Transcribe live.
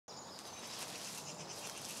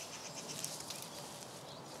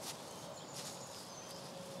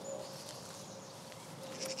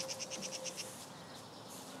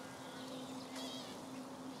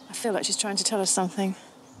feel like she's trying to tell us something.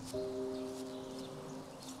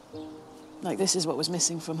 Like this is what was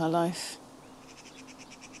missing from her life.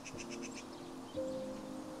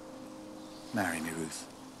 Marry me, Ruth.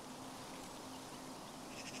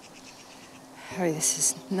 Harry, this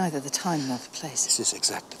is neither the time nor the place. This is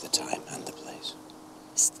exactly the time and the place.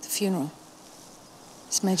 It's the funeral.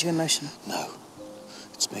 It's made you emotional. No.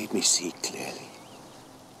 It's made me see clearly.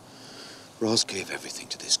 Roz gave everything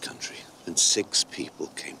to this country, and 6 people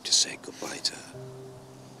came to say goodbye to her.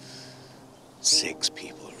 6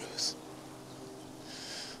 people, Ruth.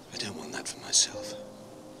 I don't want that for myself.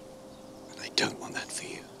 And I don't want that for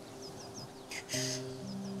you.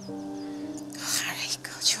 Oh, Harry,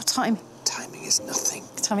 God, your timing. Timing is nothing.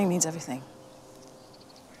 Timing means everything.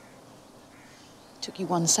 It took you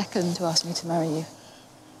 1 second to ask me to marry you.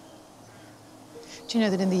 Do you know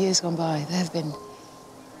that in the years gone by, there have been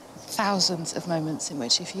thousands of moments in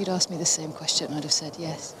which if you'd asked me the same question, I'd have said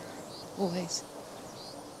yes, always.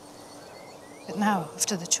 But now,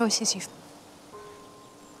 after the choices you've...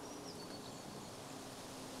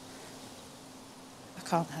 I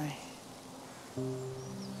can't, Harry.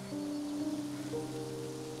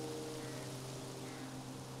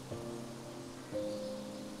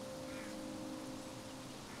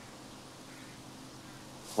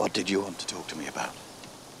 What did you want to talk to me about?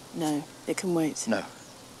 No, it can wait. No.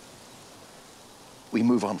 We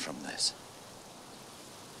move on from this.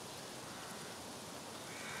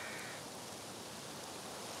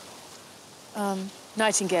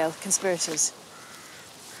 Nightingale, conspirators.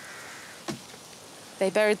 They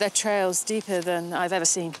buried their trails deeper than I've ever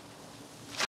seen.